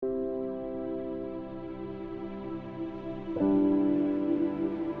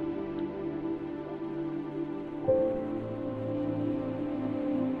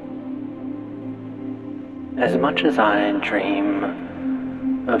As much as I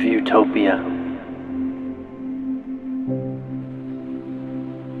dream of utopia,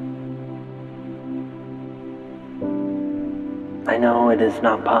 I know it is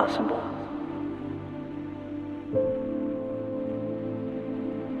not possible.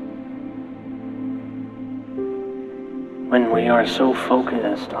 When we are so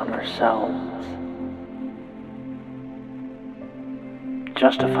focused on ourselves,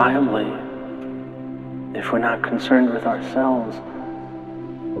 justifiably, if we're not concerned with ourselves,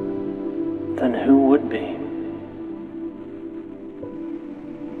 then who would be?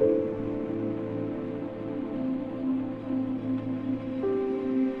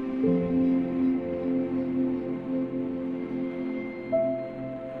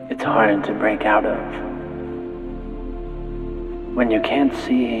 It's hard to break out of when you can't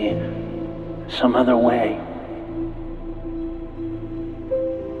see some other way,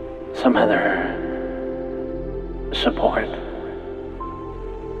 some other support.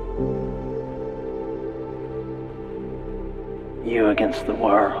 You against the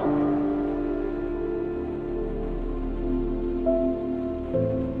world.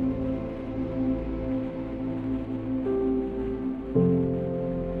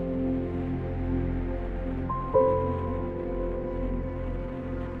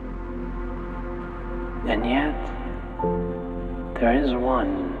 And yet, there is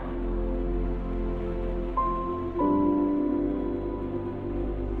one.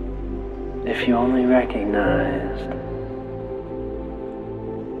 If you only recognized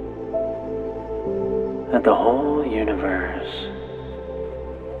that the whole universe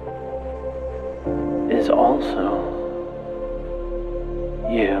is also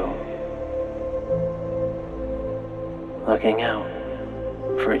you looking out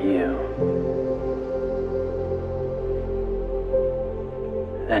for you,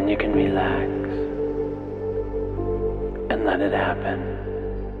 then you can relax and let it happen.